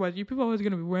LV so much. People are always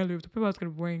going to be wearing Louis Vuitton. People are always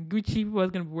going to be wearing Gucci. People are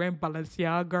always going to be wearing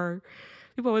Balenciaga.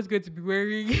 People are always going to be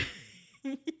wearing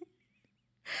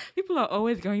people are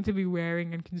always going to be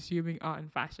wearing and consuming art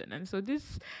and fashion. And so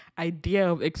this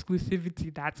idea of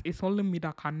exclusivity, that it's only me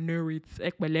that can know it,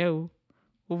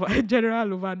 over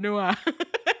general over Noah.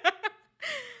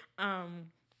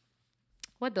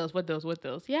 What else?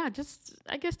 Yeah,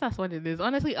 I guess that's what it is.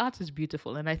 Honestly, art is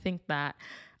beautiful, and I think that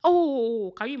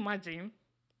can you imagine?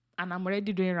 And I'm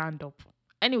already doing roundup.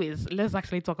 Anyways, let's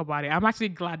actually talk about it. I'm actually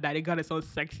glad that it got its own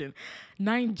section.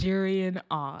 Nigerian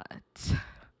art.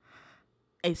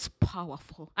 It's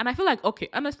powerful. And I feel like, okay,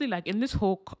 honestly, like in this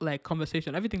whole like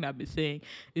conversation, everything that I've been saying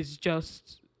is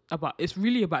it's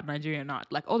really about Nigerian art.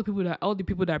 Like all the people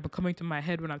that are coming to my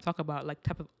head when I talk about like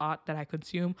type of art that I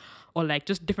consume, or like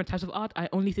just different types of art, I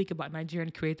only think about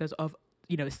Nigerian creators of,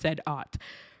 said art,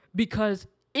 because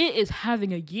it is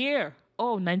having a year.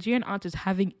 Oh, Nigerian art is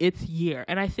having its year.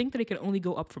 And I think that it can only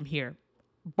go up from here.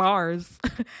 Bars.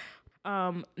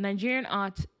 Nigerian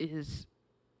art is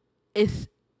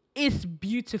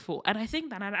beautiful, and I think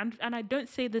that, and I don't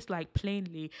say this like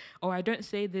plainly, or I don't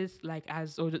say this like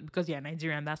because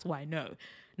Nigerian, that's why I know.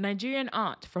 Nigerian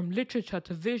art, from literature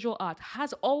to visual art,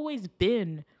 has always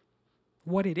been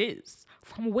what it is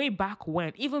from way back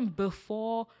when, even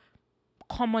before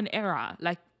Common Era,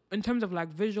 like in terms of like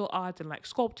visual art and like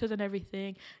sculptures and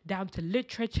everything, down to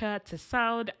literature to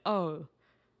sound. Oh,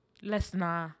 let's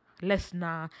know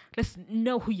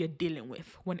who you're dealing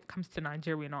with when it comes to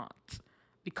Nigerian art.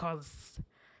 Because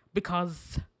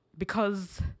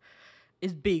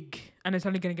it's big and it's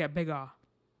only gonna get bigger.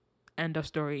 End of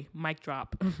story. Mic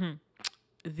drop.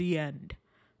 The end.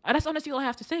 And that's honestly all I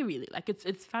have to say, really. Like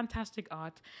it's fantastic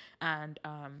art, and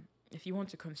if you want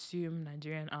to consume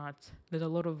Nigerian art, there's a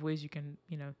lot of ways you can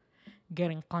get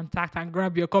in contact and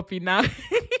grab your copy now.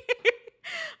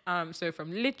 So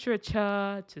from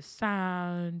literature to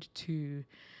sound to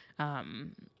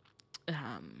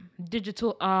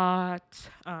digital art,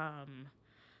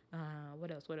 what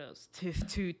else?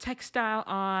 To textile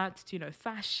art, to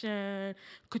fashion,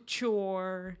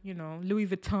 couture, Louis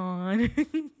Vuitton.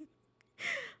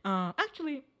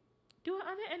 Actually,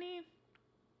 are there any?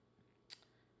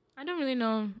 I don't really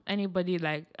know anybody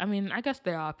like. I mean, I guess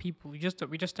there are people. We just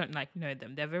don't like know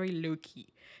them. They're very low key.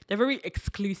 They're very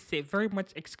exclusive. Very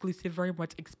much exclusive. Very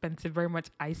much expensive. Very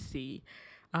much icy.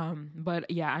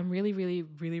 But yeah, I'm really, really,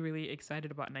 really, really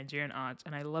excited about Nigerian art,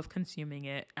 and I love consuming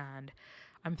it, and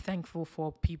I'm thankful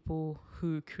for people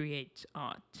who create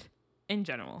art in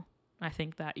general. I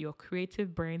think that your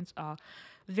creative brains are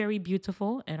very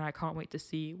beautiful, and I can't wait to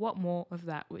see what more of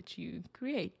that which you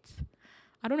create.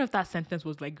 I don't know if that sentence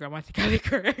was like grammatically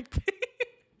correct.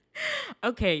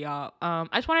 Okay, y'all. I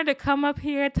just wanted to come up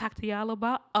here, talk to y'all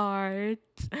about art,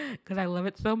 because I love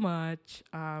it so much.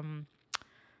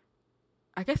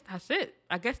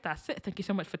 I guess that's it. Thank you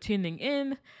so much for tuning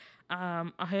in.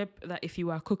 I hope that if you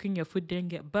are cooking, your food didn't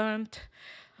get burnt.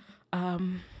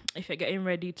 If you're getting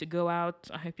ready to go out,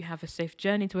 I hope you have a safe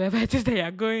journey to wherever it is that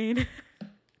you're going.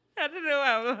 I don't know.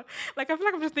 I feel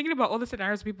like I'm just thinking about all the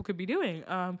scenarios people could be doing.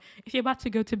 If you're about to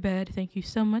go to bed, thank you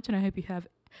so much, and I hope you have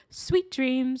sweet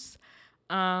dreams.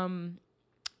 And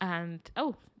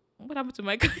what happened to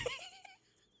my?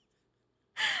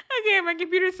 Okay, my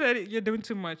computer said you're doing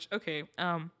too much. Okay.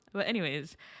 But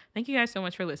anyways, thank you guys so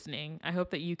much for listening. I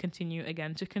hope that you continue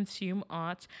again to consume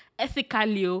art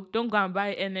ethically. Don't go and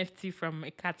buy NFT from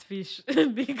a catfish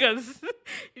because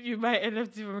if you buy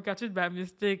NFT from a catfish by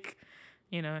mistake,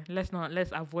 let's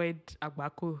avoid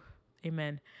agbako.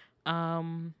 Amen.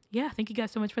 Thank you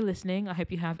guys so much for listening. I hope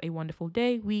you have a wonderful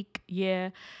day, week,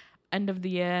 year, end of the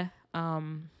year.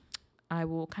 I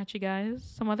will catch you guys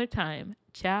some other time.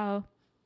 Ciao.